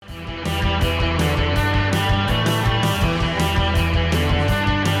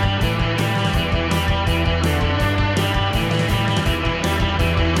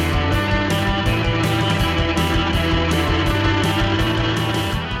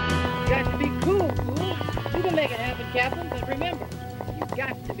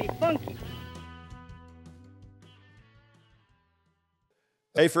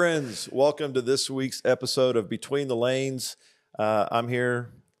Hey, friends, welcome to this week's episode of Between the Lanes. I'm here.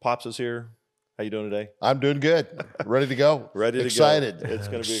 Pops is here. How you doing today? I'm doing good. Ready to go. Excited. It's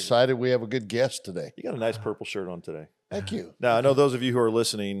going to be excited. We have a good guest today. You got a nice purple shirt on today. Thank you. Now, I know those of you who are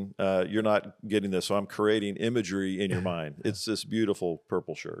listening, you're not getting this, so I'm creating imagery in your mind. It's this beautiful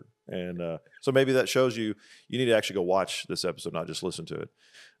purple shirt. And so maybe that shows you need to actually go watch this episode, not just listen to it.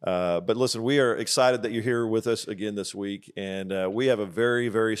 But listen, we are excited that you're here with us again this week. And we have a very,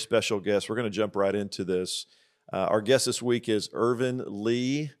 very special guest. We're going to jump right into this. Our guest this week is Ervin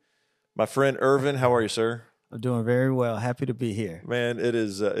Lee. My friend Ervin, how are you, sir? I'm doing very well. Happy to be here. Man,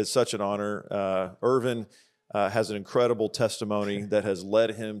 it's such an honor. Ervin has an incredible testimony that has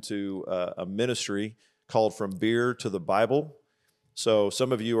led him to a ministry called From Beer to the Bible. So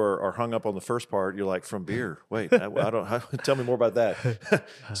some of you are hung up on the first part. You're like, from beer? Wait, I don't. Tell me more about that.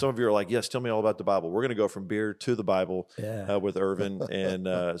 Some of you are like, yes, tell me all about the Bible. We're going to go from beer to the Bible with Ervin,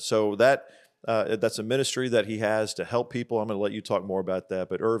 and so that's a ministry that he has to help people. I'm going to let you talk more about that.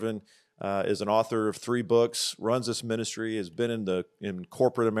 But Ervin is an author of 3 books, runs this ministry, has been in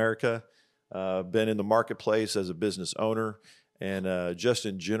corporate America, been in the marketplace as a business owner, and just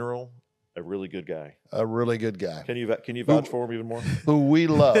in general, a really good guy. A really good guy. Can you vouch for him even more? Who we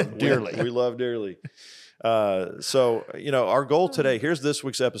love dearly. We love dearly. So, our goal today, here's this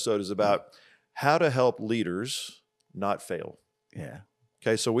week's episode, is about how to help leaders not fail. Yeah.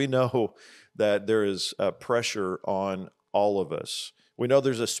 Okay, so we know that there is pressure on all of us. We know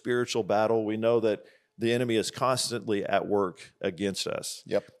there's a spiritual battle. We know that the enemy is constantly at work against us.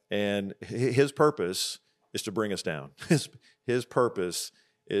 Yep. And his purpose is to bring us down. His purpose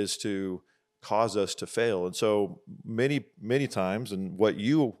is to cause us to fail. And so many, many times, and what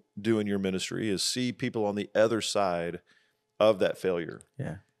you do in your ministry is see people on the other side of that failure.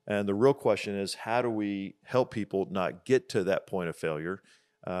 Yeah. And the real question is, how do we help people not get to that point of failure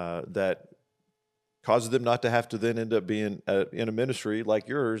that causes them not to have to then end up being in a ministry like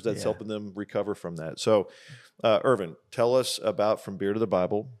yours that's helping them recover from that. So, Ervin, tell us about From Beer to the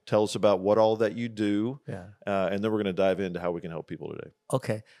Bible. Tell us about what all that you do, and then we're going to dive into how we can help people today.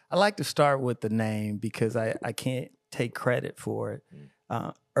 Okay. I like to start with the name because I can't take credit for it.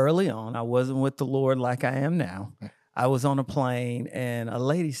 Early on, I wasn't with the Lord like I am now. I was on a plane, and a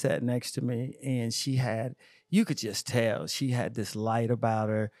lady sat next to me, and you could just tell she had this light about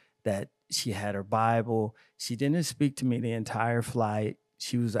her, that she had her Bible. She didn't speak to me the entire flight.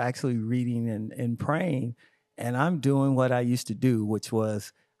 She was actually reading and praying. And I'm doing what I used to do, which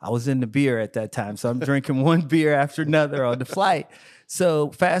was I was into beer at that time. So I'm drinking one beer after another on the flight.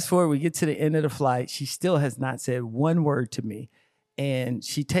 So fast forward, we get to the end of the flight. She still has not said one word to me. And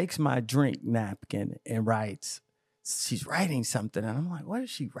she takes my drink napkin and writes. She's writing something. And I'm like, what is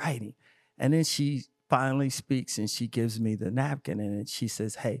she writing? And then she finally speaks, and she gives me the napkin, and she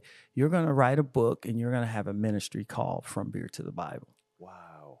says, hey, you're going to write a book, and you're going to have a ministry called From Beer to the Bible.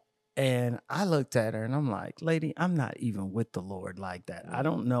 Wow. And I looked at her, and I'm like, lady, I'm not even with the Lord like that. I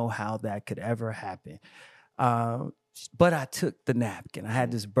don't know how that could ever happen. But I took the napkin. I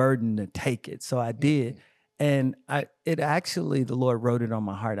had this burden to take it, so I did. And the Lord wrote it on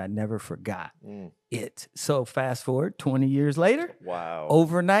my heart. I never forgot it. So fast forward 20 years later. Wow.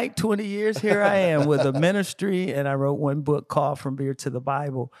 Overnight, 20 years, here I am with a ministry, and I wrote one book called From Beer to the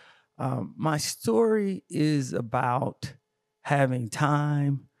Bible. My story is about having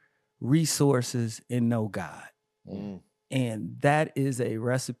time, resources, and know God. And that is a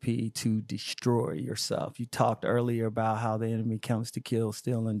recipe to destroy yourself. You talked earlier about how the enemy comes to kill,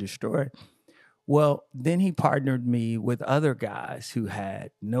 steal, and destroy. Well, then he partnered me with other guys who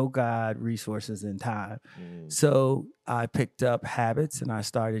had no God, resources, and time. So I picked up habits, and I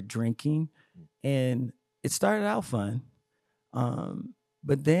started drinking, and it started out fun.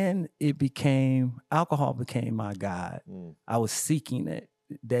 But then alcohol became my God. I was seeking it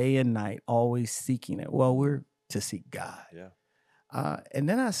day and night, always seeking it. Well, we're to seek God. Yeah. And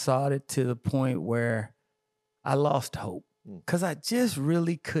then I saw it to the point where I lost hope because I just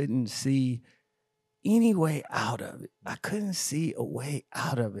really couldn't see any way out of it. I couldn't see a way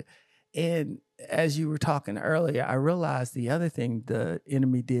out of it. And as you were talking earlier, I realized the other thing the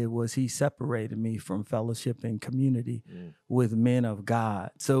enemy did was he separated me from fellowship and community with men of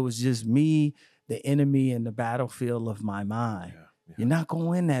God. So it was just me, the enemy, and the battlefield of my mind. Yeah. You're not going to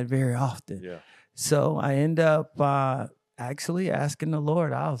win that very often. Yeah. So I end up actually asking the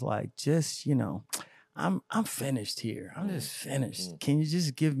Lord. I was like, I'm finished here. I'm just finished. Can you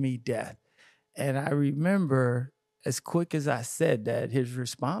just give me death? And I remember as quick as I said that, his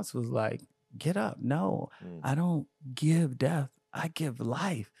response was like, get up. No, I don't give death. I give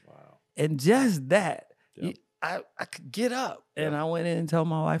life. Wow. And just that, I could get up. And I went in and told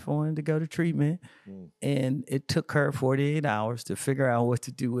my wife I wanted to go to treatment. And it took her 48 hours to figure out what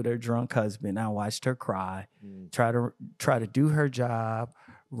to do with her drunk husband. I watched her cry, try to do her job,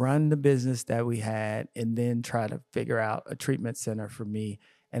 run the business that we had, and then try to figure out a treatment center for me.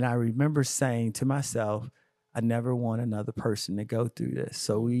 And I remember saying to myself, I never want another person to go through this.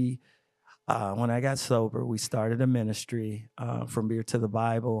 So when I got sober, we started a ministry, From Beer to the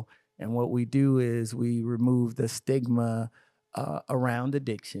Bible. And what we do is we remove the stigma around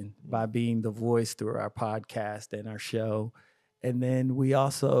addiction by being the voice through our podcast and our show. And then we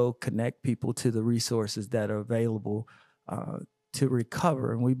also connect people to the resources that are available to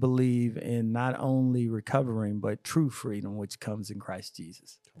recover. And we believe in not only recovering, but true freedom, which comes in Christ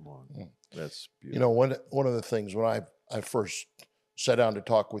Jesus. Come on. That's beautiful. You know, one of the things when I first sat down to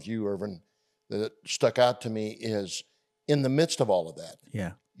talk with you, Ervin, that stuck out to me is in the midst of all of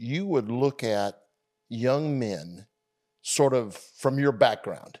that, you would look at young men sort of from your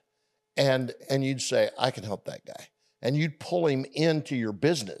background and you'd say, I can help that guy. And you'd pull him into your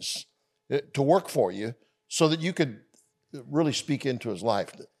business to work for you so that you could really speak into his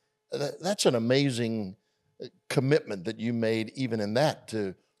life. That's an amazing commitment that you made even in that.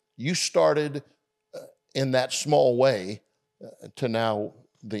 You started in that small way to now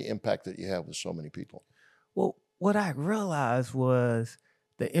the impact that you have with so many people. Well, what I realized was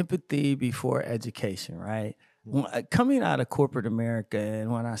the empathy before education, right? Coming out of corporate America,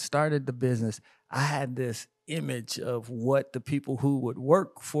 and when I started the business, I had this image of what the people who would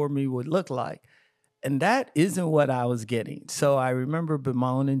work for me would look like. And that isn't what I was getting. So I remember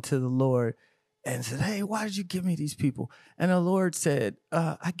bemoaning to the Lord and said, hey, why did you give me these people? And the Lord said,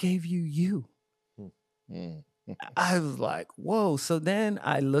 I gave you. I was like, whoa. So then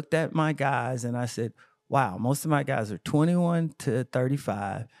I looked at my guys and I said, wow, most of my guys are 21 to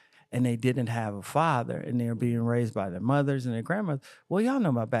 35 and they didn't have a father and they're being raised by their mothers and their grandmothers. Well, y'all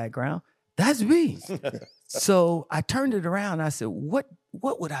know my background. That's me. So I turned it around. I said, what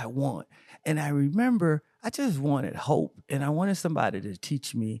would I want? And I remember I just wanted hope. And I wanted somebody to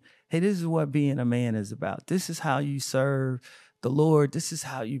teach me, hey, this is what being a man is about. This is how you serve the Lord. This is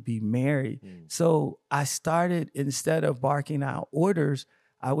how you be married. So I started, instead of barking out orders,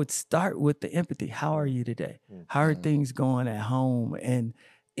 I would start with the empathy. How are you today? How are things going at home? And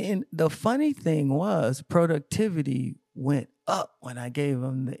the funny thing was productivity went up when I gave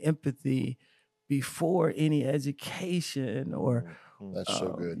them the empathy before any education or. That's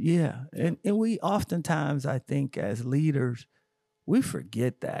so good. Yeah. And we oftentimes, I think as leaders, we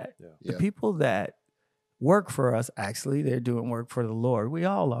forget that. The people that work for us, actually, they're doing work for the Lord. We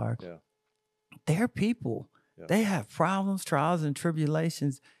all are. They're people. They have problems, trials, and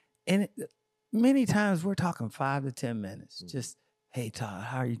tribulations. And many times we're talking 5 to 10 minutes. Just, hey, Todd,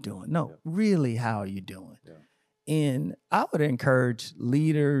 how are you doing? No, really, how are you doing? And I would encourage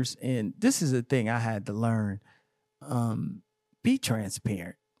leaders, and this is a thing I had to learn, be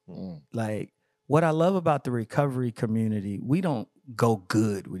transparent. Like, what I love about the recovery community, we don't go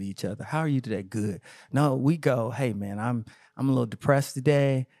good with each other. How are you today? Good. No, we go, hey, man, I'm a little depressed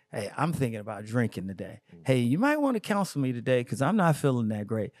today. Hey, I'm thinking about drinking today. Hey, you might want to counsel me today because I'm not feeling that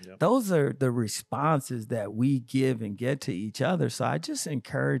great. Those are the responses that we give and get to each other. So I just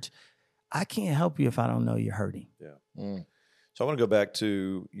encourage, I can't help you if I don't know you're hurting. So I want to go back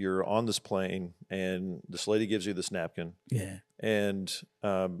to you're on this plane and this lady gives you this napkin. And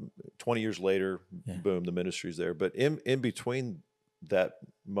 20 years later, boom, the ministry's there. But in between that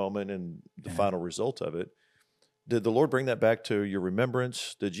moment and the final result of it, did the Lord bring that back to your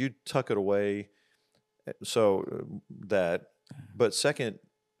remembrance? Did you tuck it away? So but second,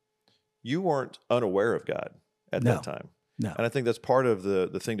 you weren't unaware of God at that time. And I think that's part of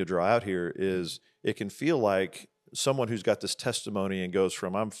the thing to draw out here is it can feel like someone who's got this testimony and goes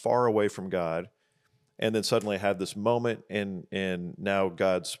from, I'm far away from God, and then suddenly I have this moment and now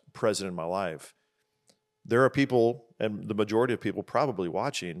God's present in my life. There are people, and the majority of people probably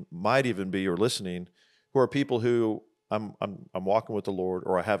watching might even be or listening, who are people who I'm walking with the Lord,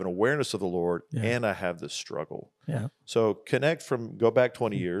 or I have an awareness of the Lord, and I have this struggle. So go back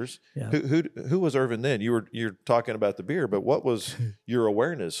 20 years. Who was Ervin then? You're talking about the beer, but what was your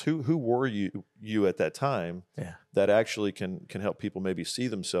awareness? Who were you at that time that actually can help people maybe see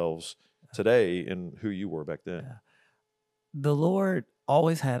themselves today in who you were back then? The Lord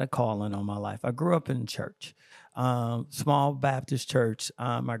always had a calling on my life. I grew up in church, small Baptist church.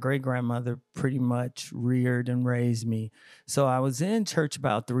 My great-grandmother pretty much reared and raised me. So I was in church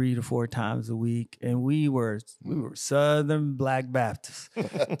about 3 to 4 times a week, and we were Southern Black Baptists,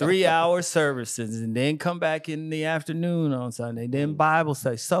 3-hour services, and then come back in the afternoon on Sunday, then Bible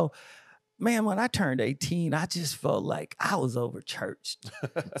study. So man, when I turned 18, I just felt like I was over churched.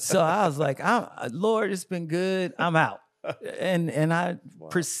 So I was like, Lord, it's been good. I'm out. And I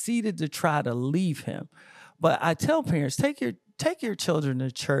proceeded to try to leave him. But I tell parents, take your children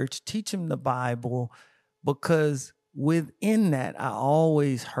to church, teach them the Bible, because within that, I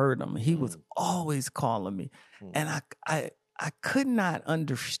always heard him. He was always calling me. And I could not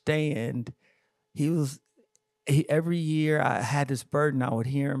understand. Every year I had this burden. I would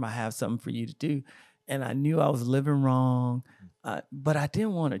hear him, I have something for you to do. And I knew I was living wrong, but I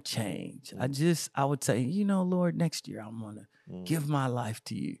didn't want to change. I would say, Lord, next year I'm going to give my life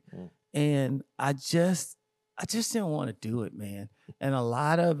to you. And I just didn't want to do it, man. And a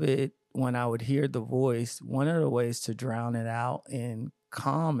lot of it, when I would hear the voice, one of the ways to drown it out and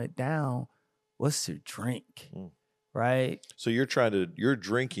calm it down was to drink, right? So you're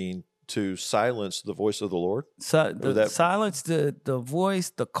drinking to silence the voice of the Lord? So silence the voice,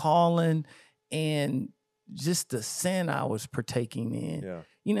 the calling, and just the sin I was partaking in.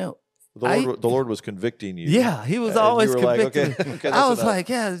 Yeah. The Lord was convicting you. Yeah, he was always convicting like, okay, I was like,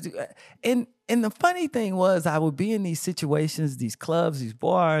 yeah. And the funny thing was, I would be in these situations, these clubs, these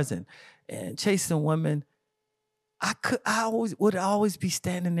bars, and chasing women. I would always be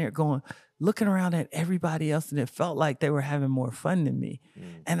standing there looking around at everybody else, and it felt like they were having more fun than me.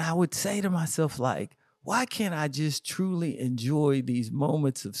 And I would say to myself, like, why can't I just truly enjoy these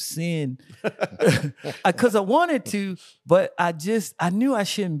moments of sin? Because I wanted to, but I knew I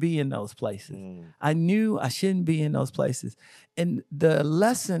shouldn't be in those places. I knew I shouldn't be in those places. And the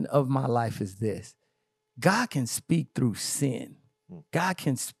lesson of my life is this: God can speak through sin. God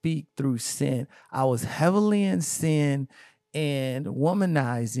can speak through sin. I was heavily in sin and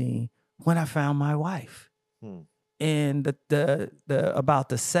womanizing when I found my wife. And about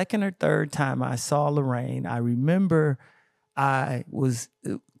the second or third time I saw Lorraine, I remember I was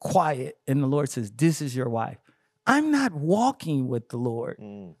quiet and the Lord says, "This is your wife." I'm not walking with the Lord.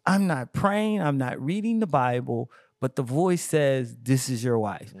 I'm not praying. I'm not reading the Bible, but the voice says, "This is your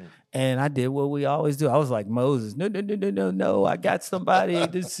wife." And I did what we always do. I was like Moses, no, I got somebody.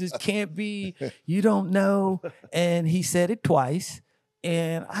 This can't be. You don't know. And he said it twice.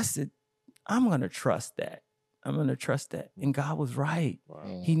 And I said, I'm going to trust that. I'm going to trust that. And God was right.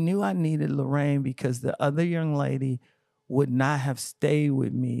 Wow. He knew I needed Lorraine because the other young lady would not have stayed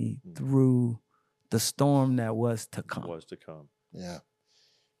with me through the storm that was to come. Yeah.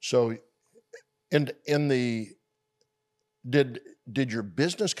 So did your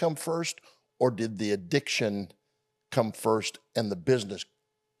business come first, or did the addiction come first and the business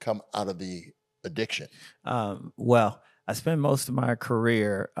come out of the addiction? Well, I spent most of my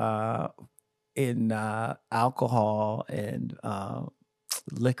career in alcohol and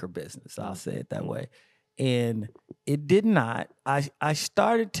liquor business. I'll say it that way. And it did not. I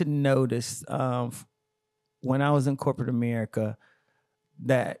started to notice when I was in corporate America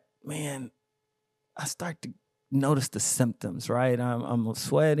that, man, I start to notice the symptoms, right? I'm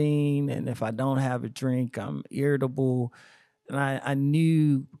sweating, and if I don't have a drink, I'm irritable. And I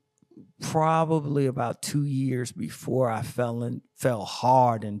knew probably about 2 years before I fell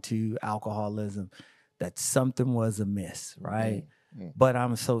hard into alcoholism that something was amiss, right? But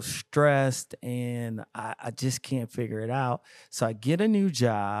I'm so stressed and I just can't figure it out. So I get a new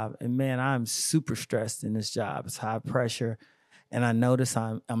job, and man, I'm super stressed in this job. It's high pressure. And I notice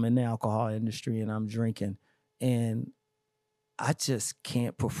I'm in the alcohol industry and I'm drinking, and I just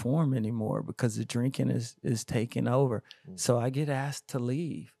can't perform anymore because the drinking is taking over. So I get asked to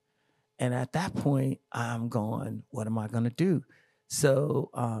leave. And at that point, I'm going, what am I going to do? So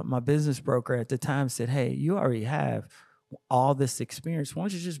my business broker at the time said, hey, you already have all this experience. Why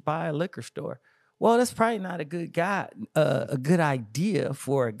don't you just buy a liquor store? Well, that's probably not a good idea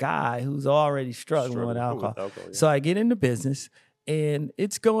for a guy who's already struggling with alcohol. Yeah. So I get into business, and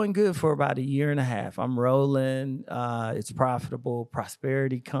it's going good for about a year and a half. I'm rolling. It's profitable.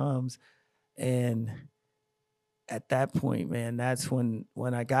 Prosperity comes. And at that point, man, that's when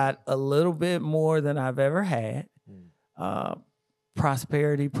I got a little bit more than I've ever had.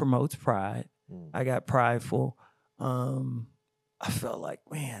 Prosperity promotes pride. I got prideful. I felt like,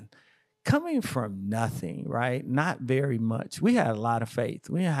 man, coming from nothing, right? Not very much. We had a lot of faith.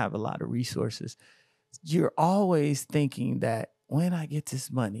 We didn't have a lot of resources. You're always thinking that when I get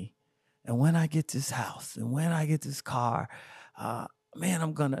this money and when I get this house and when I get this car,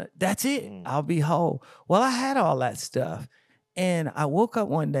 man, that's it. I'll be whole. Well, I had all that stuff. And I woke up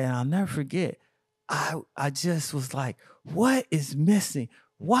one day, and I'll never forget, I just was like, what is missing?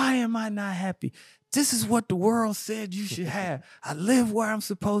 Why am I not happy? This is what the world said you should have. I live where I'm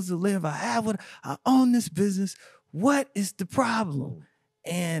supposed to live. I own this business. What is the problem?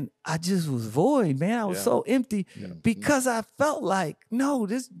 And I just was void, man. I was so empty because I felt like, no,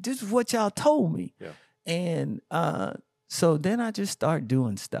 this is what y'all told me. Yeah. And so then I just started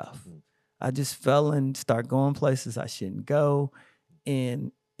doing stuff. I just fell and start going places I shouldn't go.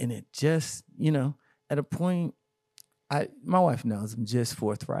 And it just, at a point, my wife knows I'm just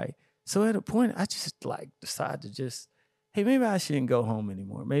forthright. So at a point, I just decided to just, hey, maybe I shouldn't go home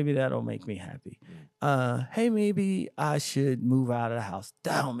anymore. Maybe that'll make me happy. Hey, maybe I should move out of the house.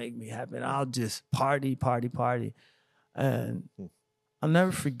 That'll make me happy. And I'll just party. And I'll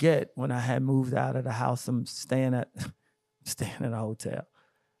never forget when I had moved out of the house. I'm staying at a hotel.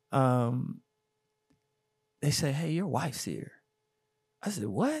 They say, hey, your wife's here. I said,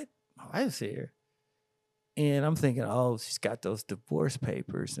 what? My wife's here. And I'm thinking, oh, she's got those divorce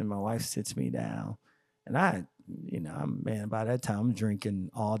papers. And my wife sits me down. And by that time, I'm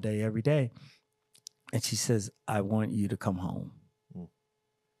drinking all day, every day. And she says, I want you to come home.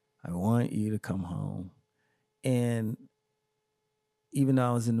 I want you to come home. And even though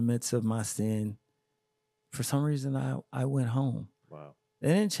I was in the midst of my sin, for some reason, I went home. Wow. It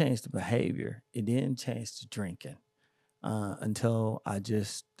didn't change the behavior. It didn't change the drinking until I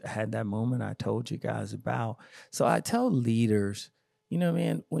just had that moment I told you guys about. So I tell leaders,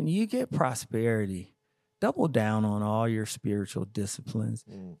 man, when you get prosperity, double down on all your spiritual disciplines.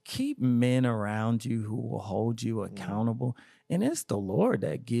 Keep men around you who will hold you accountable. And it's the Lord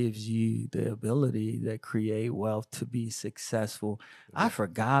that gives you the ability to create wealth to be successful. I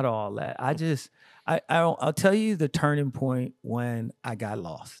forgot all that. I'll tell you the turning point when I got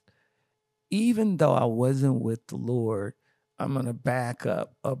lost. Even though I wasn't with the Lord, I'm going to back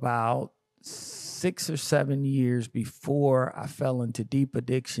up about 6 or 7 years before I fell into deep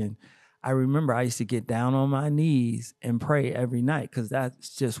addiction. I remember I used to get down on my knees and pray every night because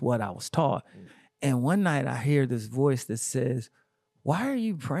that's just what I was taught. And one night I hear this voice that says, why are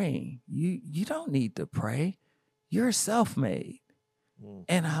you praying? You don't need to pray. You're self-made.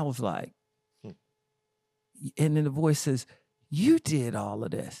 And I was like, and then the voice says, you did all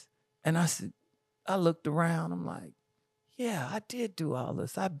of this. And I looked around. I'm like, yeah, I did do all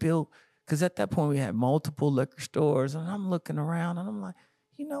this. I built, because at that point we had multiple liquor stores. And I'm looking around and I'm like,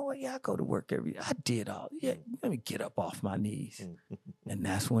 you know what? Yeah, I go to work every day. I did all. Yeah, let me get up off my knees. And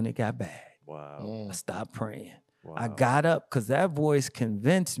that's when it got bad. Wow. I stopped praying. Wow. I got up because that voice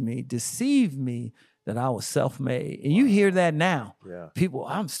convinced me, deceived me that I was self-made. And you hear that now. Yeah. People,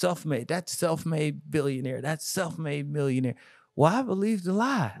 I'm self-made. That's self-made billionaire. That's self-made millionaire. Well, I believed the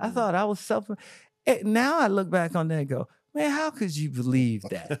lie. I thought I was self-made. Now I look back on that and go, man, how could you believe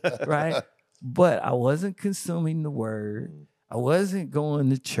that? Right? But I wasn't consuming the word. I wasn't going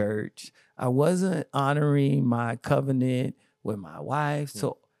to church. I wasn't honoring my covenant with my wife.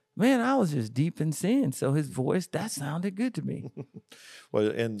 So, man, I was just deep in sin. So his voice, that sounded good to me. Well,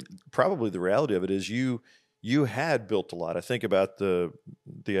 and probably the reality of it is you had built a lot. I think about the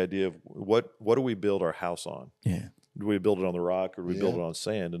idea of what do we build our house on? Yeah. Do we build it on the rock or do we build it on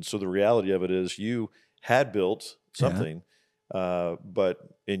sand? And so the reality of it is you had built something, but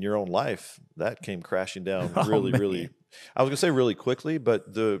in your own life, that came crashing down really, I was going to say really quickly,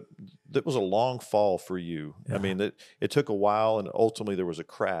 but that was a long fall for you. Yeah. I mean, it took a while and ultimately there was a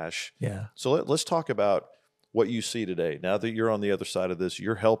crash. Yeah. So let's talk about what you see today. Now that you're on the other side of this,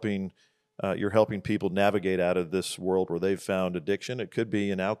 you're helping people navigate out of this world where they've found addiction. It could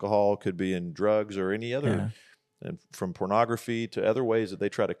be in alcohol, it could be in drugs or any other, and from pornography to other ways that they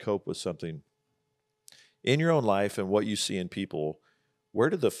try to cope with something. In your own life and what you see in people,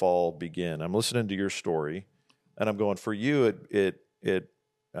 where did the fall begin? I'm listening to your story, and I'm going, for you,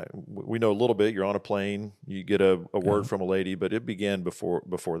 we know a little bit. You're on a plane, you get a word from a lady, but it began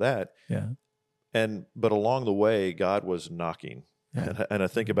before that. Yeah. But along the way, God was knocking. Yeah. And I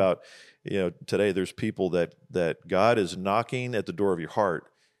think about, today there's people that God is knocking at the door of your heart,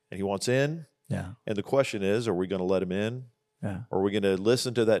 and He wants in. Yeah. And the question is, are we going to let Him in? Yeah. Or are we going to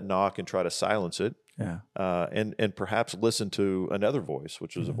listen to that knock and try to silence it? Yeah. And perhaps listen to another voice,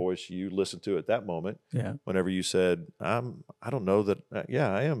 which was a voice you listened to at that moment. Yeah. Whenever you said, I don't know that,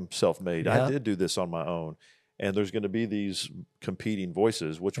 I am self-made. Yeah. I did do this on my own. And there's going to be these competing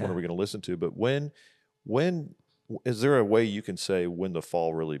voices. Which one are we going to listen to? But when is there a way you can say when the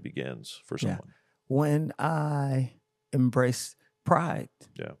fall really begins for someone? When I embraced pride.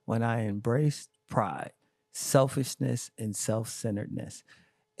 Yeah. When I embraced pride, selfishness and self-centeredness.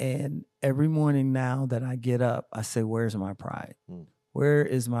 And every morning now that I get up, I say, where's my pride? Where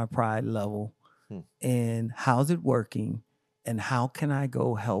is my pride level? And how's it working? And how can I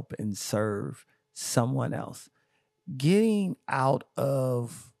go help and serve someone else? Getting out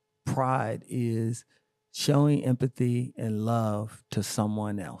of pride is showing empathy and love to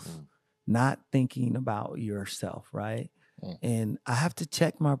someone else, not thinking about yourself, right? And I have to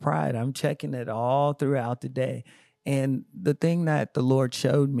check my pride. I'm checking it all throughout the day. And the thing that the Lord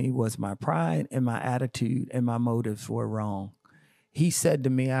showed me was my pride and my attitude and my motives were wrong. He said to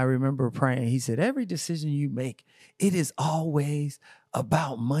me, I remember praying, he said, every decision you make, it is always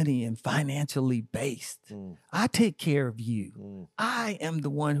about money and financially based. I take care of you. I am the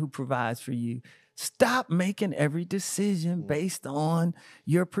one who provides for you. Stop making every decision based on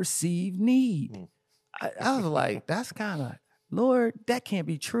your perceived need. I was like, that's kind of, Lord, that can't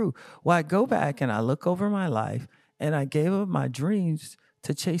be true. Well, I go back and I look over my life and I gave up my dreams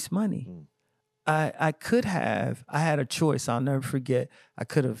to chase money. I had a choice. I'll never forget. I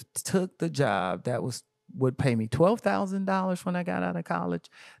could have took the job that would pay me $12,000 when I got out of college.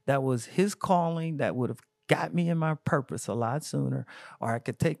 That was his calling. That would have got me in my purpose a lot sooner. Or I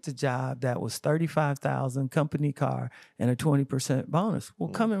could take the job that was $35,000, company car, and a 20% bonus. Well,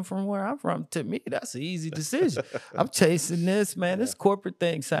 coming from where I'm from, to me, that's an easy decision. I'm chasing this, man. This corporate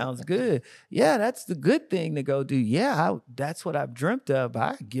thing sounds good. Yeah, that's the good thing to go do. Yeah, that's what I've dreamt of.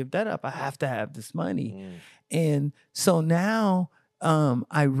 I give that up. I have to have this money. And so now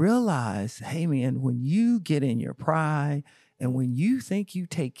I realize, hey, man, when you get in your pride, and when you think you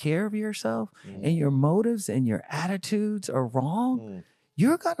take care of yourself and your motives and your attitudes are wrong,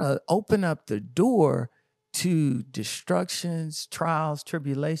 you're going to open up the door to destructions, trials,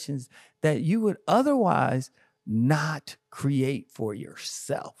 tribulations that you would otherwise not create for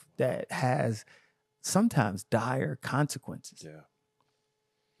yourself that has sometimes dire consequences. Yeah.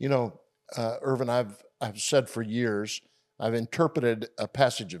 You know, Ervin, I've said for years, I've interpreted a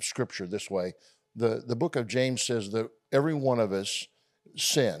passage of Scripture this way. The book of James says that every one of us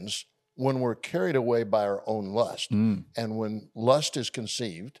sins when we're carried away by our own lust. And when lust is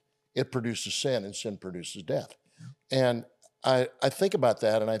conceived, it produces sin, and sin produces death. And I think about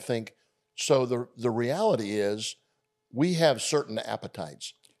that, and I think, so the reality is we have certain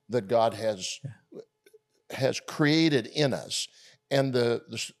appetites that God has created in us. And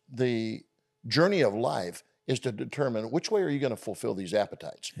the journey of life is to determine which way are you going to fulfill these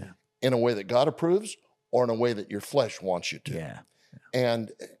appetites. In a way that God approves or in a way that your flesh wants you to.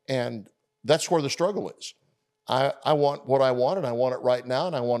 And that's where the struggle is. I want what I want, and I want it right now,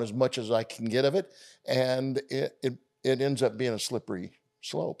 and I want as much as I can get of it. And it ends up being a slippery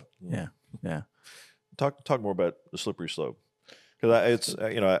slope. Talk more about the slippery slope. Because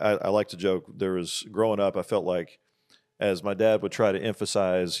I like to joke. Growing up, I felt like, as my dad would try to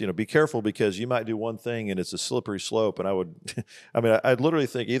emphasize, be careful because you might do one thing and it's a slippery slope. And I'd literally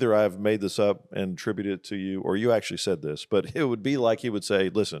think either I've made this up and attributed it to you, or you actually said this, but it would be like he would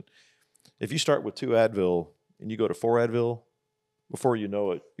say, listen, if you start with 2 Advil and you go to 4 Advil, before you know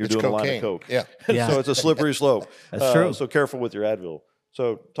it, you're doing cocaine. A line of coke. So it's a slippery slope. That's true. So careful with your Advil.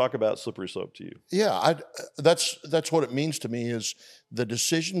 So talk about slippery slope to you. Yeah, that's what it means to me is the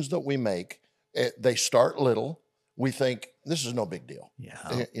decisions that we make, they start little. We think this is no big deal.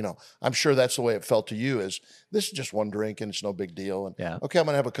 I'm sure that's the way it felt to you is this is just one drink and it's no big deal. And okay, I'm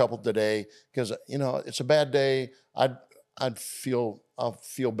going to have a couple today because, it's a bad day. I'll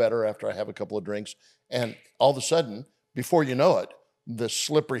feel better after I have a couple of drinks. And all of a sudden, before you know it, the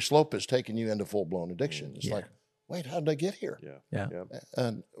slippery slope is taking you into full-blown addiction. It's like, wait, how did I get here?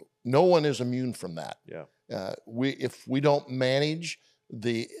 And no one is immune from that. If we don't manage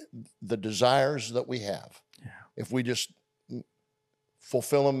the desires that we have, if we just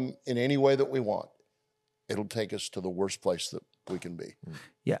fulfill them in any way that we want, it'll take us to the worst place that we can be.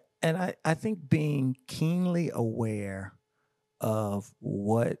 And I think being keenly aware of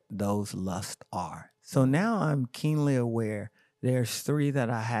what those lusts are. So now I'm keenly aware. There's 3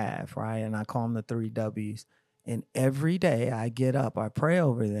 that I have, right? And I call them the 3 W's. And every day I get up, I pray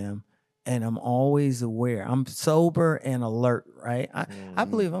over them, and I'm always aware. I'm sober and alert, right? I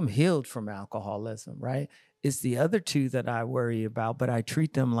believe I'm healed from alcoholism, right? It's the other 2 that I worry about, but I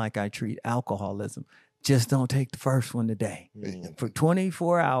treat them like I treat alcoholism. Just don't take the first one today. For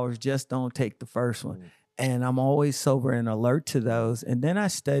 24 hours, just don't take the first one. And I'm always sober and alert to those. And then I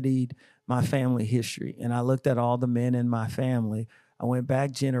studied my family history, and I looked at all the men in my family. I went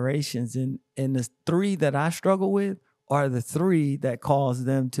back generations, and the 3 that I struggle with are the 3 that cause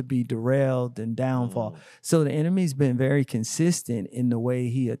them to be derailed and downfall. So the enemy's been very consistent in the way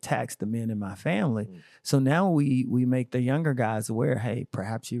he attacks the men in my family. So now we make the younger guys aware, hey,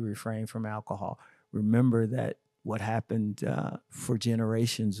 perhaps you refrain from alcohol. Remember that what happened for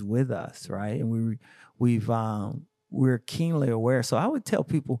generations with us, right? And we're keenly aware. So I would tell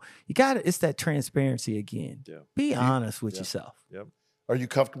people, it's that transparency again. Be honest with yourself. Are you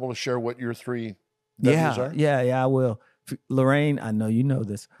comfortable to share what your 3 Yeah, I will. Lorraine, I know you know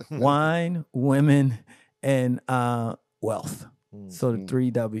this. Wine, women, and wealth. So the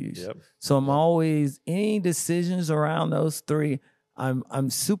 3 W's. Yep. So I'm always, any decisions around those 3, I'm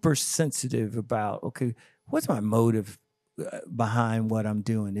super sensitive about, okay, what's my motive behind what I'm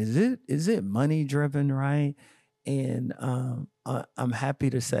doing? Is it money driven, right? And I'm happy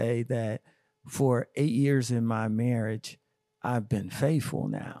to say that for 8 years in my marriage, I've been faithful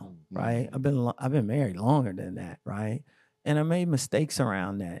now, right? I've been married longer than that, right? And I made mistakes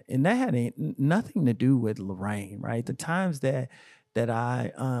around that, and that had nothing to do with Lorraine, right? The times that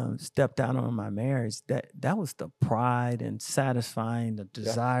I stepped out on my marriage, that was the pride and satisfying the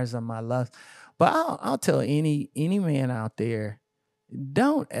desires of my lust. But I'll tell any man out there,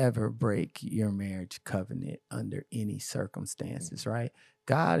 don't ever break your marriage covenant under any circumstances, right?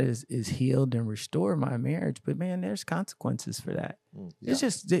 God is healed and restored my marriage, but man, there's consequences for that. It's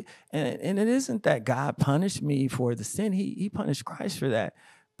just, and it isn't that God punished me for the sin. He punished Christ for that.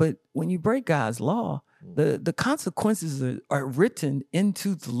 But when you break God's law, the consequences are written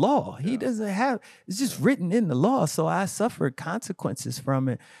into the law. He doesn't have, it's just written in the law. So I suffered consequences from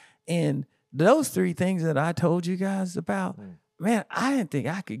it. And those 3 things that I told you guys about, man, I didn't think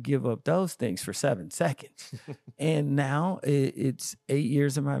I could give up those things for 7 seconds. And now it's 8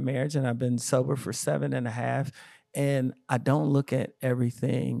 years of my marriage, and I've been sober for 7.5. And I don't look at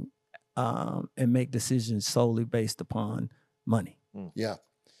everything and make decisions solely based upon money. Yeah.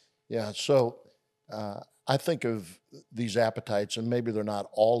 Yeah. So I think of these appetites, and maybe they're not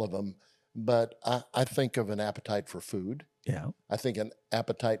all of them, but I think of an appetite for food. Yeah. I think an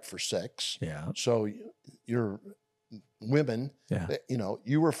appetite for sex. Yeah. So you're women,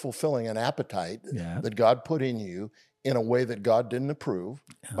 you were fulfilling an appetite that God put in you in a way that God didn't approve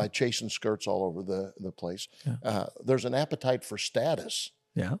by chasing skirts all over the place. Yeah. There's an appetite for status.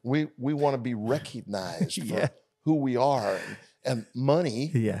 Yeah. We want to be recognized for who we are, and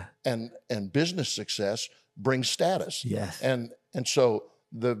money and business success brings status. Yes. And so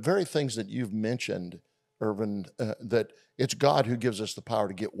the very things that you've mentioned, Ervin, that it's God who gives us the power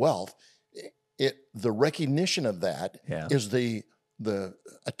to get wealth. The recognition of that is the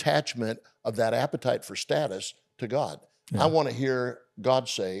attachment of that appetite for status to God. Yeah. I want to hear God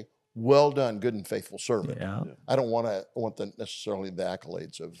say, "Well done, good and faithful servant." Yeah. I don't want necessarily the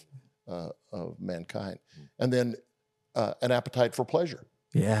accolades of mankind. And then an appetite for pleasure.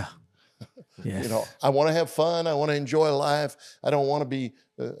 Yeah. Yes. I want to have fun. I want to enjoy life. I don't want to be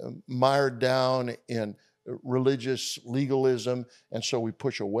mired down in religious legalism. And so we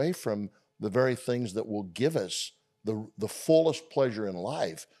push away from the very things that will give us the fullest pleasure in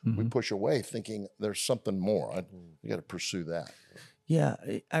life. We push away thinking there's something more. You got to pursue that. Yeah.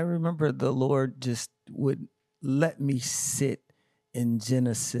 I remember the Lord just would let me sit in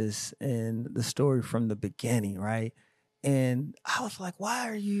Genesis and the story from the beginning, right? And I was like, why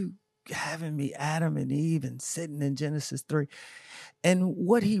are you having me Adam and Eve and sitting in Genesis 3? And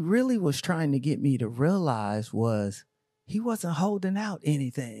what he really was trying to get me to realize was he wasn't holding out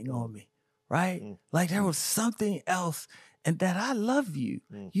anything on me, right? Like there was something else, and that I love you.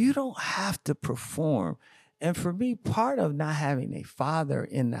 You don't have to perform. And for me, part of not having a father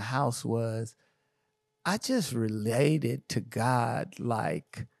in the house was I just related to God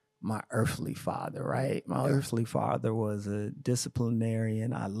like my earthly father, right? My earthly father was a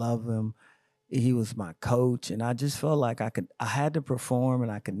disciplinarian. I love him. He was my coach, and I just felt like I had to perform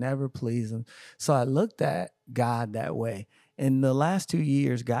and I could never please him. So I looked at God that way. In the last 2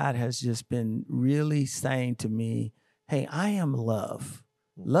 years, God has just been really saying to me, hey, I am love.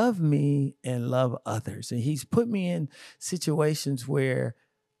 Love me and love others. And he's put me in situations where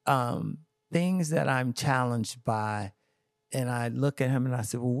things that I'm challenged by, and I look at him and I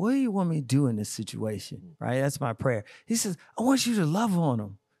said, well, what do you want me to do in this situation? Right? That's my prayer. He says, I want you to love on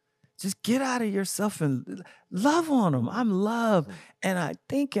them. Just get out of yourself and love on them. I'm love. And I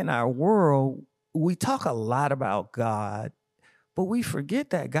think in our world, we talk a lot about God, but we forget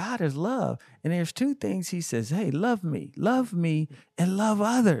that God is love. And there's 2 things he says, hey, love me, and love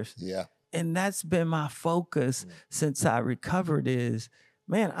others. Yeah. And that's been my focus since I recovered is,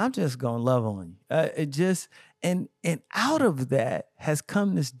 man, I'm just going to love on you. And out of that has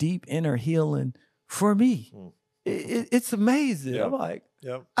come this deep inner healing for me. It's amazing. I'm like,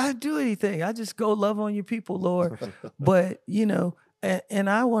 I do anything. I just go love on you people, Lord. But, and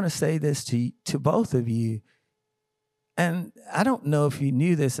I want to say this to both of you. And I don't know if you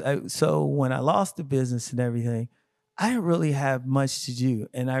knew this. So when I lost the business and everything, I didn't really have much to do.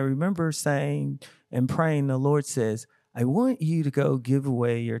 And I remember saying and praying, the Lord says, I want you to go give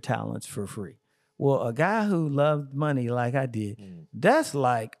away your talents for free. Well, a guy who loved money like I did, that's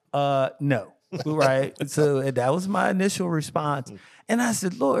like, no. Right. So that was my initial response. And I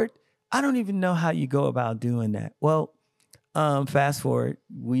said, Lord, I don't even know how you go about doing that. Well, fast forward,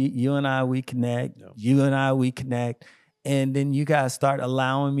 you and I, we connect. Yep. You and I, we connect. And then you guys start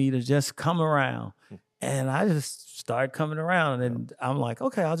allowing me to just come around. And I just started coming around. And I'm like,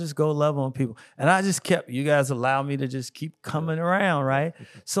 okay, I'll just go love on people. And I just you guys allow me to just keep coming around, right?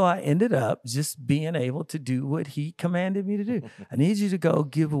 So I ended up just being able to do what he commanded me to do. I need you to go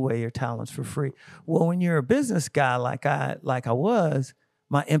give away your talents for free. Well, when you're a business guy like I was,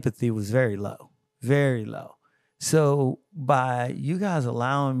 my empathy was very low, very low. So by you guys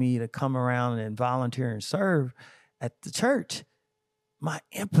allowing me to come around and volunteer and serve at the church, my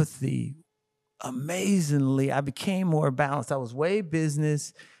empathy, amazingly, I became more balanced. I was way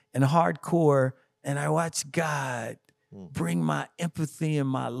business and hardcore, and I watched God bring my empathy and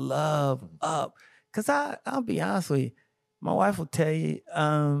my love up. Because I'll be honest with you, my wife will tell you,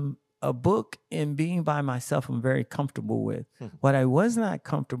 a book and being by myself I'm very comfortable with. What I was not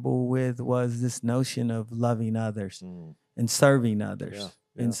comfortable with was this notion of loving others and serving others. Yeah.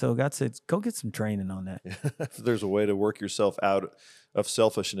 Yeah. And so God said, go get some training on that. If there's a way to work yourself out of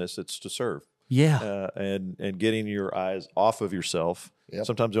selfishness, it's to serve. Yeah. And getting your eyes off of yourself. Yep.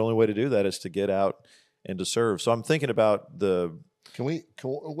 Sometimes the only way to do that is to get out and to serve. So I'm thinking about Can we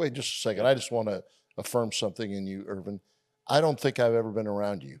wait just a second? I just want to affirm something in you, Ervin. I don't think I've ever been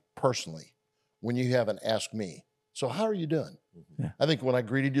around you personally when you haven't asked me, so how are you doing? Yeah. I think when I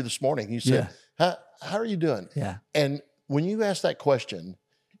greeted you this morning, you said, how are you doing? Yeah. And when you ask that question,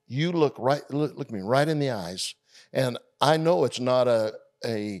 you look me right in the eyes, and I know it's not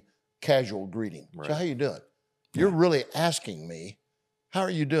a casual greeting. Right. So how you doing? You're really asking me, how are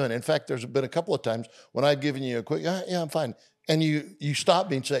you doing? In fact, there's been a couple of times when I've given you a quick, yeah, I'm fine. And you stop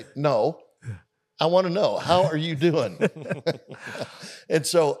me and say, no, I want to know, how are you doing? And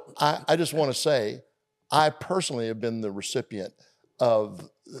so I just want to say, I personally have been the recipient of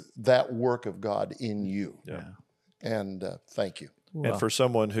that work of God in you. Yeah. And thank you. And for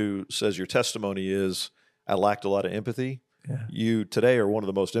someone who says your testimony is, I lacked a lot of empathy, you today are one of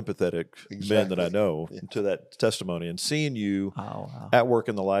the most empathetic men that I know to that testimony. And seeing you at work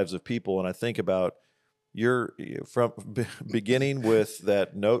in the lives of people, and I think about from beginning with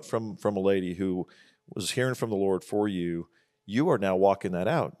that note from a lady who was hearing from the Lord for you, you are now walking that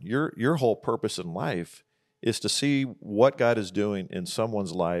out. Your whole purpose in life is to see what God is doing in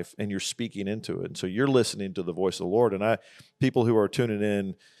someone's life, and you're speaking into it. And so you're listening to the voice of the Lord. And people who are tuning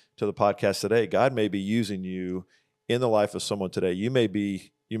in to the podcast today, God may be using you in the life of someone today. You may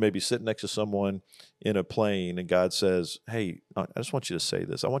be sitting next to someone in a plane, and God says, hey, I just want you to say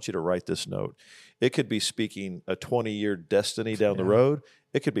this. I want you to write this note. It could be speaking a 20-year destiny down the road.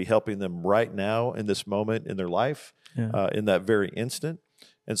 It could be helping them right now in this moment in their life, in that very instant.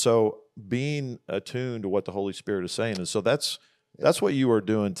 And so being attuned to what the Holy Spirit is saying. And so that's what you are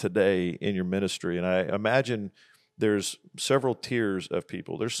doing today in your ministry. And I imagine there's several tiers of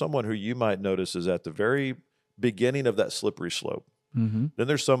people. There's someone who you might notice is at the very beginning of that slippery slope. Mm-hmm. Then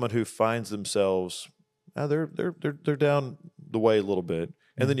there's someone who finds themselves, they're down the way a little bit.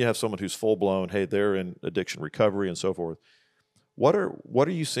 And then you have someone who's full blown, hey, they're in addiction recovery and so forth. What are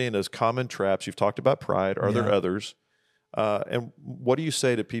you seeing as common traps? You've talked about pride. Are there others? And what do you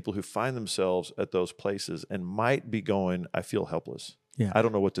say to people who find themselves at those places and might be going, I feel helpless. Yeah. I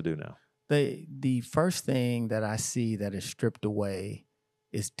don't know what to do now. The first thing that I see that is stripped away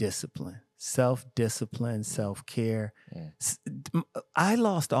is discipline, self-discipline, self-care. Yeah. I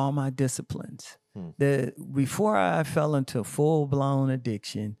lost all my disciplines. Before I fell into full-blown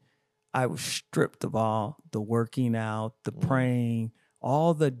addiction, I was stripped of all the working out, the praying,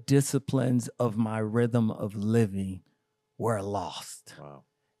 all the disciplines of my rhythm of living were lost. Wow.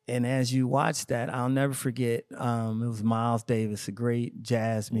 And as you watch that, I'll never forget, it was Miles Davis, a great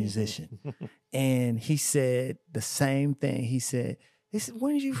jazz musician. And he said the same thing. He said,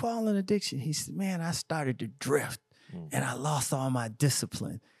 when did you fall in addiction? He said, man, I started to drift and I lost all my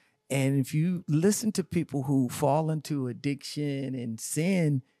discipline. And if you listen to people who fall into addiction and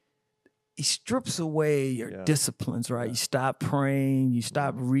sin, it strips away your disciplines, right? You stop praying, you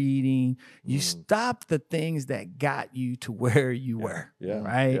stop reading, you stop the things that got you to where you were,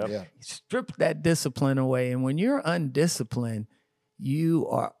 right? Yep. Yeah. You strip that discipline away. And when you're undisciplined, you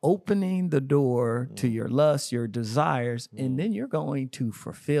are opening the door to your lusts, your desires, and then you're going to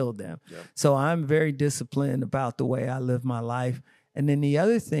fulfill them. Yep. So I'm very disciplined about the way I live my life. And then the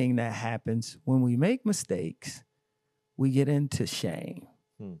other thing that happens when we make mistakes, we get into shame.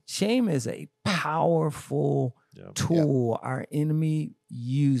 Shame is a powerful tool our enemy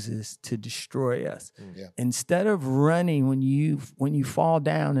uses to destroy us. Yeah. Instead of running when you fall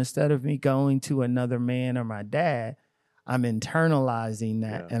down, instead of me going to another man or my dad, I'm internalizing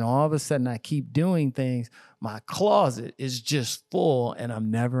that. And all of a sudden I keep doing things. My closet is just full and I'm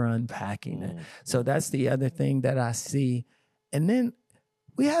never unpacking it. So that's the other thing that I see. And then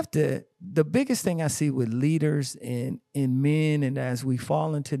the biggest thing I see with leaders and in men, and as we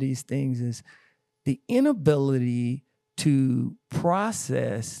fall into these things, is the inability to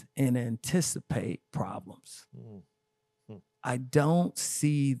process and anticipate problems. I don't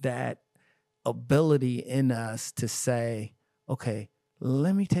see that ability in us to say, okay,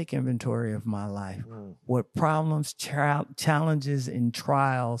 let me take inventory of my life. What problems, challenges, and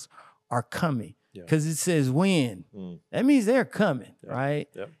trials are coming. Because it says when. That means they're coming, right?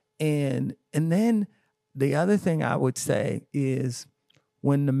 And then the other thing I would say is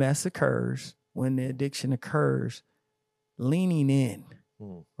when the mess occurs, when the addiction occurs, leaning in,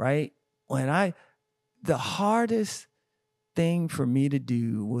 right? The hardest thing for me to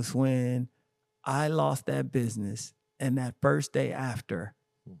do was when I lost that business, and that first day after,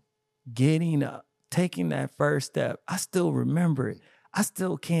 getting up, taking that first step, I still remember it. I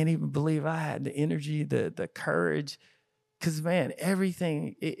still can't even believe I had the energy, the courage, because, man,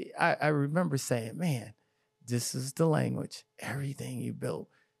 everything, I remember saying, man, this is the language. Everything you built,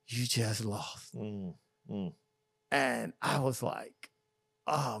 you just lost. And I was like,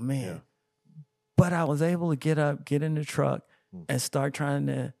 oh, man. Yeah. But I was able to get up, get in the truck, and start trying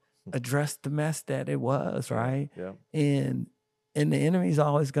to address the mess that it was, right? Yeah. And the enemy's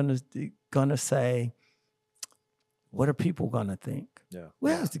always gonna say, what are people gonna think? Yeah.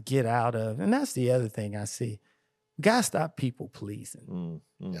 We have to get out of, and that's the other thing I see. We gotta stop people pleasing.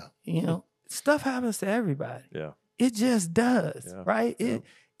 Yeah. You know, stuff happens to everybody. Yeah. It just does, right?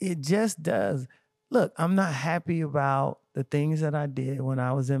 It just does. Look, I'm not happy about the things that I did when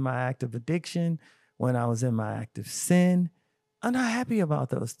I was in my active addiction, when I was in my active sin. I'm not happy about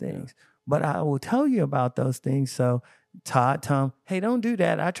those things, but I will tell you about those things. So Todd, Tom, hey, don't do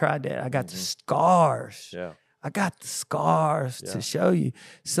that. I tried that. I got the scars. Yeah. I got the scars to show you.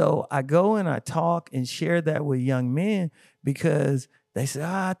 So I go and I talk and share that with young men because they say,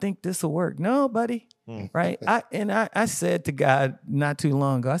 I think this will work. No, buddy. Right. I said to God not too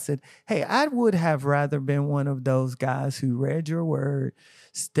long ago, I said, hey, I would have rather been one of those guys who read your word,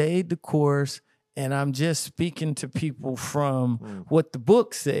 stayed the course, and I'm just speaking to people from what the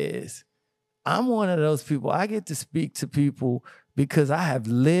book says. I'm one of those people. I get to speak to people because I have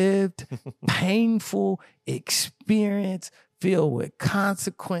lived painful experience filled with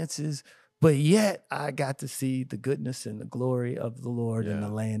consequences, but yet I got to see the goodness and the glory of the Lord in the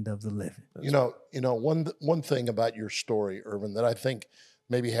land of the living. You know, one thing about your story, Ervin, that I think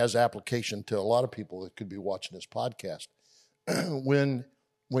maybe has application to a lot of people that could be watching this podcast.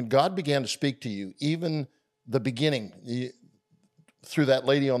 When God began to speak to you, even the beginning, through that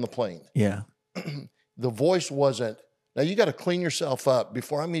lady on the plane, the voice wasn't, now you got to clean yourself up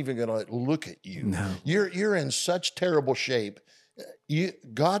before I'm even going to look at you. No. You're in such terrible shape.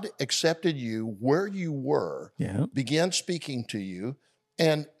 God accepted you where you were, began speaking to you,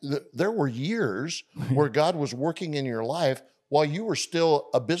 and there were years where God was working in your life while you were still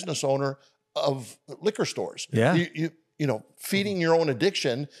a business owner of liquor stores. You know, feeding your own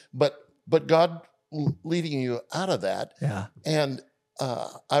addiction, but God leading you out of that. Yeah. And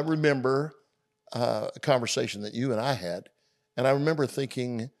I remember a conversation that you and I had, and I remember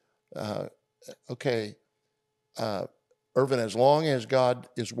thinking, okay, Ervin, as long as God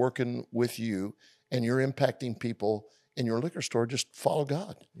is working with you and you're impacting people in your liquor store, just follow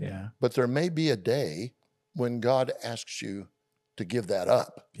God. Yeah. But there may be a day when God asks you to give that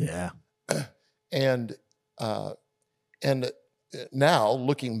up. Yeah. And now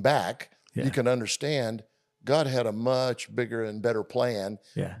looking back, you can understand God had a much bigger and better plan,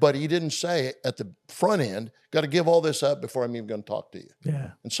 but he didn't say at the front end, got to give all this up before I'm even going to talk to you.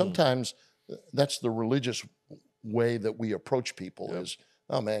 Yeah. And sometimes that's the religious way that we approach people is,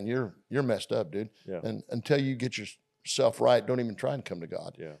 oh man, you're messed up, dude. Yeah. And until you get yourself right, don't even try and come to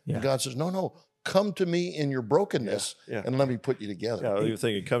God. Yeah. And God says, no, come to me in your brokenness and let me put you together. Yeah, you're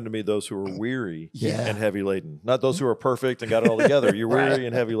thinking, come to me, those who are weary and heavy laden, not those who are perfect and got it all together. You're weary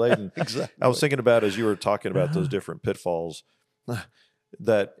and heavy laden. Exactly. I was thinking about, as you were talking about those different pitfalls,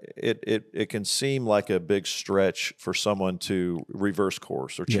 that it can seem like a big stretch for someone to reverse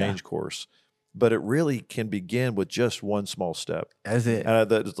course or change course, but it really can begin with just one small step. That's it.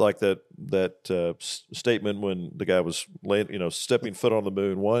 And it's like that statement when the guy was stepping foot on the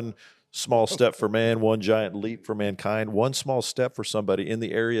moon, one small step for man, one giant leap for mankind, one small step for somebody in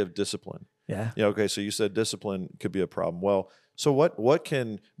the area of discipline. Yeah. Okay, so you said discipline could be a problem. Well, so what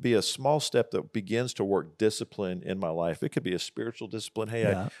can be a small step that begins to work discipline in my life? It could be a spiritual discipline.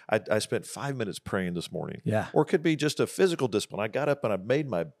 Hey, I spent 5 minutes praying this morning. Yeah. Or it could be just a physical discipline. I got up and I made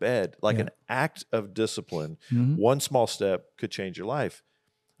my bed, like an act of discipline. Mm-hmm. One small step could change your life.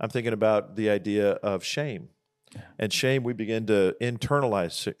 I'm thinking about the idea of shame. Yeah. And shame, we begin to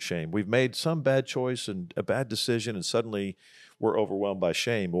internalize shame. We've made some bad choice and a bad decision, and suddenly we're overwhelmed by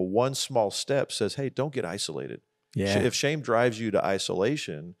shame. Well, one small step says, hey, don't get isolated. Yeah. If shame drives you to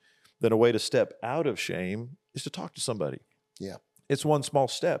isolation, then a way to step out of shame is to talk to somebody. Yeah. It's one small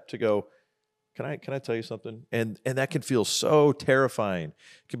step to go, can I tell you something? And that can feel so terrifying.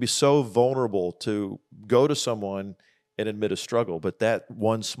 It can be so vulnerable to go to someone and admit a struggle, but that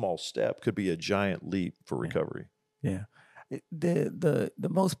one small step could be a giant leap for recovery. Yeah. The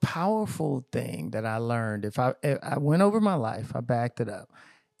most powerful thing that I learned, if I went over my life, I backed it up,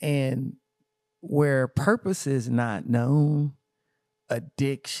 and where purpose is not known,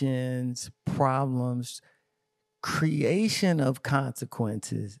 addictions, problems, creation of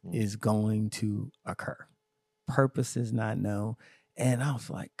consequences is going to occur. Purpose is not known. And I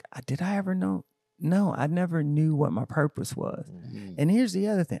was like, did I ever know? No, I never knew what my purpose was. Mm-hmm. And here's the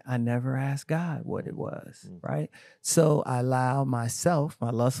other thing. I never asked God what it was, right? So I allowed myself,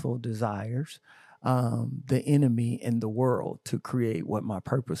 my lustful desires, the enemy and the world to create what my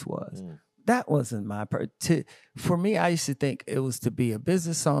purpose was. That wasn't my purpose. For me, I used to think it was to be a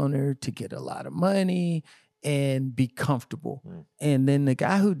business owner, to get a lot of money and be comfortable. And then the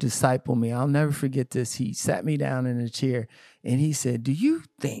guy who discipled me, I'll never forget this. He sat me down in a chair and he said, do you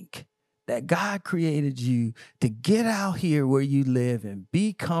think that God created you to get out here where you live and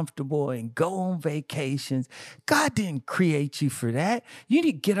be comfortable and go on vacations? God didn't create you for that. You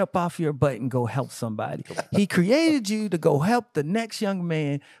need to get up off your butt and go help somebody. He created you to go help the next young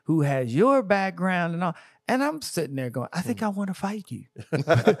man who has your background and all. And I'm sitting there going, I think I want to fight you.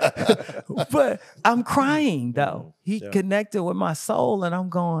 But I'm crying, though. He connected with my soul, and I'm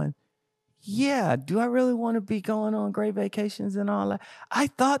going, yeah, do I really want to be going on great vacations and all that? I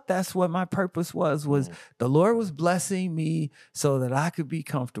thought that's what my purpose was the Lord was blessing me so that I could be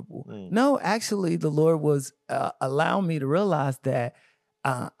comfortable. No, actually, the Lord was allowing me to realize that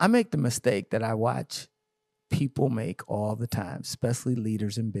I make the mistake that I watch people make all the time, especially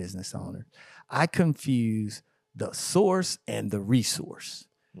leaders and business owners. I confuse the source and the resource.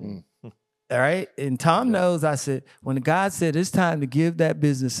 All right? And Tom knows, I said, when God said it's time to give that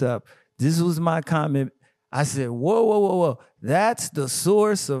business up, this was my comment. I said, whoa. That's the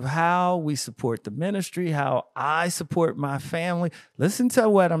source of how we support the ministry, how I support my family. Listen to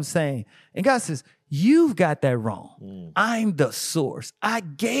what I'm saying. And God says, you've got that wrong. I'm the source. I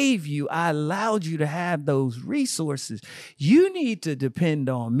allowed you to have those resources. You need to depend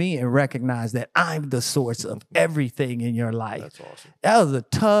on me and recognize that I'm the source of everything in your life. That's awesome. That was a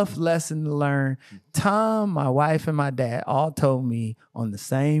tough lesson to learn. Tom, my wife, and my dad all told me on the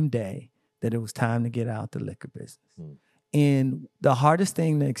same day that it was time to get out the liquor business. And the hardest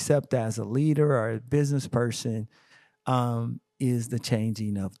thing to accept as a leader or a business person is the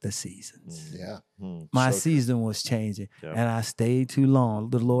changing of the seasons. My season was changing, and I stayed too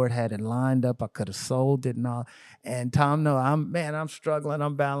long. The Lord had it lined up. I could have sold it and all. And Tom, no, I'm struggling.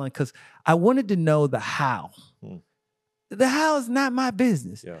 I'm battling because I wanted to know the how. The how is not my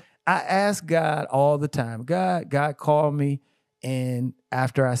business. I ask God all the time. God called me. And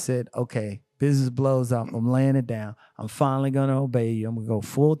after I said, okay, business blows up, I'm laying it down. I'm finally going to obey you. I'm going to go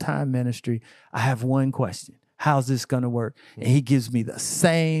full-time ministry. I have one question. How's this going to work? And he gives me the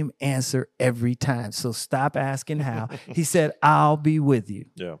same answer every time. So stop asking how. He said, I'll be with you.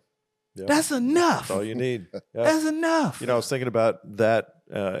 Yeah. That's enough. That's all you need. That's enough. You know, I was thinking about that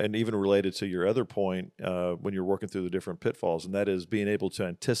and even related to your other point when you're working through the different pitfalls, and that is being able to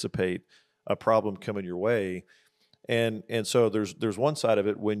anticipate a problem coming your way. And so there's one side of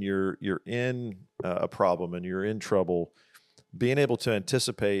it when you're in a problem and you're in trouble, being able to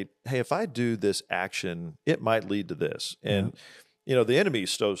anticipate, hey, if I do this action, it might lead to this. And you know, the enemy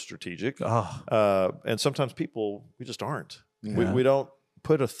is so strategic, and sometimes we just aren't. We don't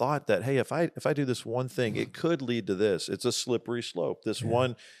put a thought that, hey, if I do this one thing, it could lead to this. It's a slippery slope. This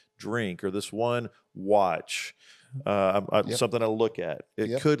one drink or this one watch. Something I look at,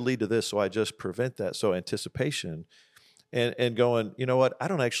 it could lead to this, so I just prevent that. So anticipation and going, you know what, I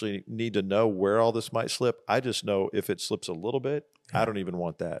don't actually need to know where all this might slip. I just know if it slips a little bit, I don't even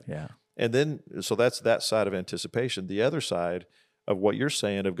want that. And then, so that's that side of anticipation. The other side of what you're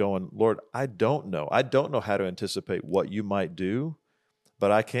saying of going, Lord, I don't know how to anticipate what you might do,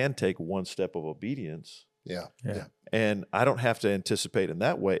 but I can take one step of obedience. Yeah. And I don't have to anticipate in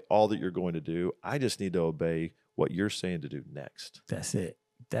that way all that you're going to do. I just need to obey what you're saying to do next. That's it.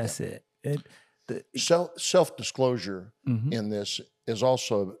 Self-disclosure in this is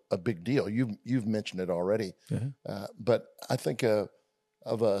also a big deal. You've mentioned it already, but I think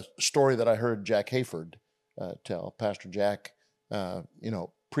of a story that I heard Jack Hayford tell, Pastor Jack,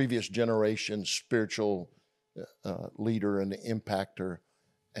 previous generation spiritual leader and impactor.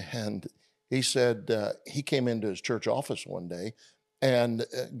 And he said he came into his church office one day and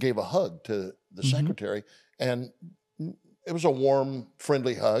gave a hug to the secretary. And it was a warm,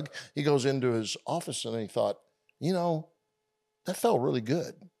 friendly hug. He goes into his office and he thought, that felt really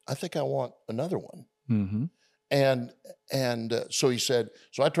good. I think I want another one. And so he said,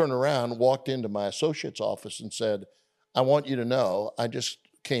 so I turned around, walked into my associate's office and said, I want you to know, I just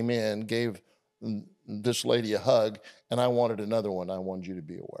came in, gave this lady a hug, and I wanted another one. I wanted you to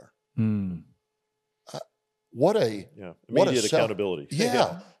be aware. What immediate accountability.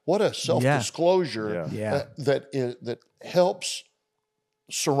 What a self-disclosure that helps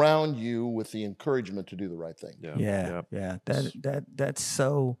surround you with the encouragement to do the right thing. That's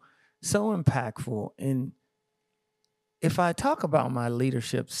so impactful. And if I talk about my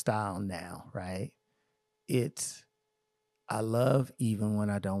leadership style now, right, it's I love even when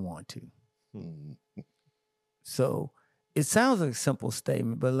I don't want to. So it sounds like a simple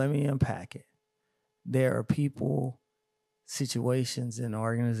statement, but let me unpack it. There are people, situations, and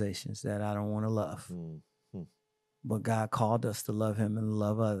organizations that I don't want to love. But God called us to love him and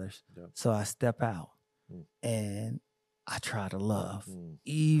love others. So I step out and I try to love,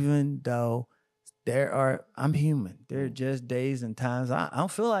 even though I'm human. There are just days and times I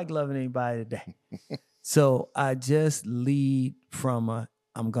don't feel like loving anybody today. So I just lead from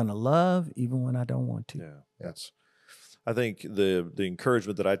I'm going to love even when I don't want to. I think the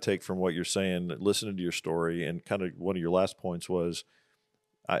encouragement that I take from what you're saying, listening to your story, and kind of one of your last points was,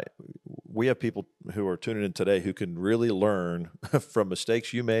 we have people who are tuning in today who can really learn from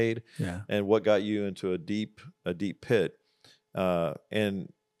mistakes you made and what got you into a deep pit,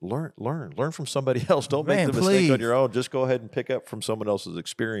 and learn from somebody else. Don't make the mistake on your own. Just go ahead and pick up from someone else's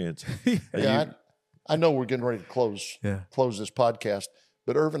experience. I know we're getting ready to close this podcast,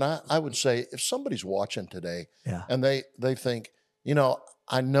 but Ervin, I would say if somebody's watching today and they think,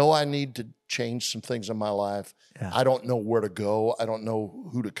 I know I need to change some things in my life. I don't know where to go. I don't know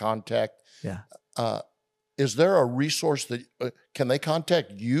who to contact. Is there a resource that can they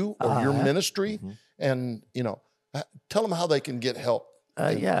contact you or your ministry? And, tell them how they can get help.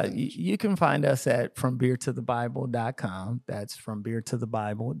 You can find us at FromBeerToTheBible.com. That's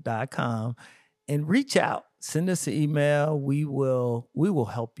FromBeerToTheBible.com. And reach out, send us an email. We will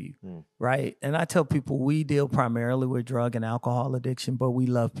help you, right? And I tell people we deal primarily with drug and alcohol addiction, but we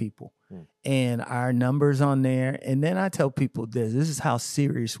love people. And our number's on there. And then I tell people this is how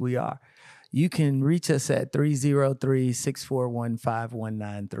serious we are. You can reach us at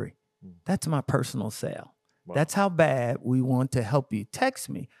 303-641-5193. That's my personal cell. Wow. That's how bad we want to help you. Text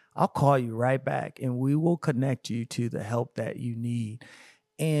me. I'll call you right back, and we will connect you to the help that you need.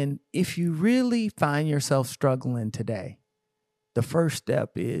 And if you really find yourself struggling today, the first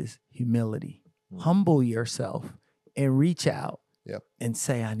step is humility. Humble yourself and reach out and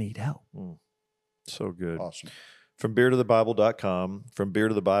say, I need help. So good. Awesome. From beertothebible.com, from Beer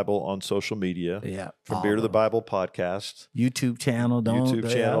to the Bible on social media, from Beer to the Bible podcast, YouTube channel,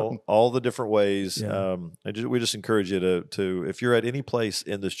 all the different ways. We just encourage you to, if you're at any place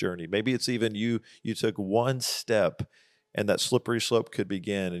in this journey, maybe it's even you took one step and that slippery slope could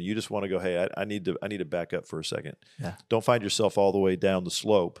begin, and you just want to go, hey, I need to back up for a second. Don't find yourself all the way down the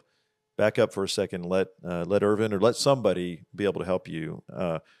slope. Back up for a second. Let Ervin or let somebody be able to help you.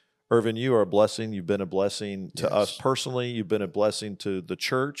 Ervin, you are a blessing. You've been a blessing to us personally. You've been a blessing to the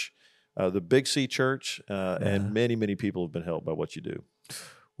church, the Big C Church, and many, many people have been helped by what you do.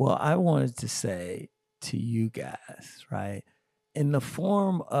 Well, I wanted to say to you guys, right, in the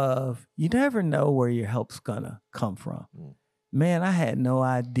form of you never know where your help's going to come from. Man, I had no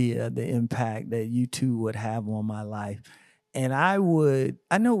idea the impact that you two would have on my life. And I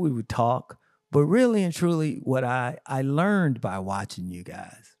know we would talk, but really and truly what I learned by watching you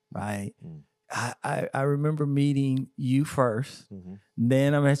guys, right? I remember meeting you first,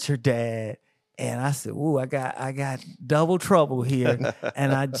 then I met your dad, and I said, "Ooh, I got double trouble here."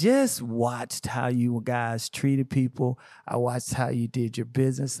 And I just watched how you guys treated people. I watched how you did your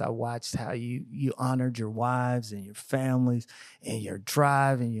business. I watched how you honored your wives and your families, and your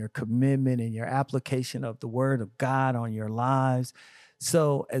drive and your commitment and your application of the Word of God on your lives.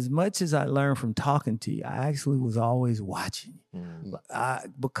 So as much as I learned from talking to you, I actually was always watching you.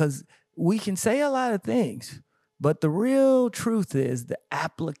 Because we can say a lot of things, but the real truth is the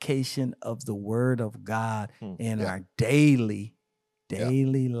application of the word of God in our daily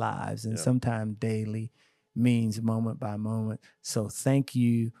lives. And sometimes daily means moment by moment. So thank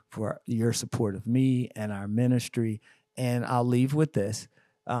you for your support of me and our ministry. And I'll leave with this.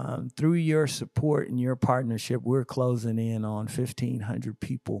 Through your support and your partnership, we're closing in on 1,500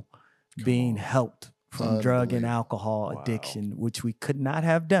 people being helped from drug and alcohol addiction, which we could not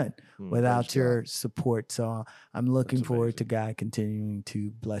have done without your support. So I'm looking forward to God continuing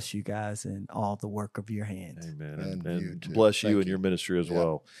to bless you guys and all the work of your hands. Amen. And bless you and your ministry as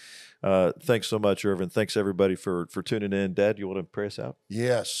well. Thanks so much, Ervin. Thanks, everybody, for tuning in. Dad, you want to pray us out?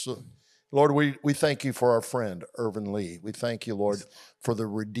 Yes. Lord, we thank you for our friend, Ervin Lee. We thank you, Lord, for the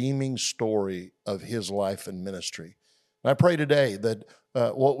redeeming story of his life and ministry. And I pray today that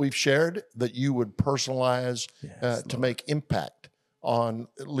what we've shared, that you would personalize to make impact on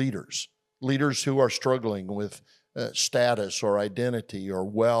leaders who are struggling with status or identity or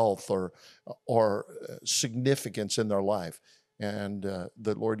wealth or significance in their life. And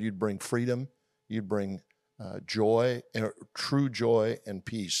that, Lord, you'd bring freedom, you'd bring joy, true joy and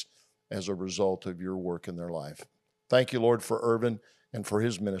peace as a result of your work in their life. Thank you, Lord, for Ervin and for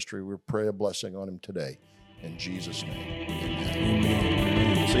his ministry. We pray a blessing on him today. In Jesus' name,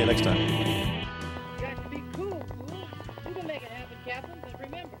 amen. See you next time. You got to be cool, fool. You can make it happen, Captain, but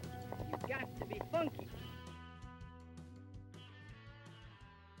remember, you got to be funky.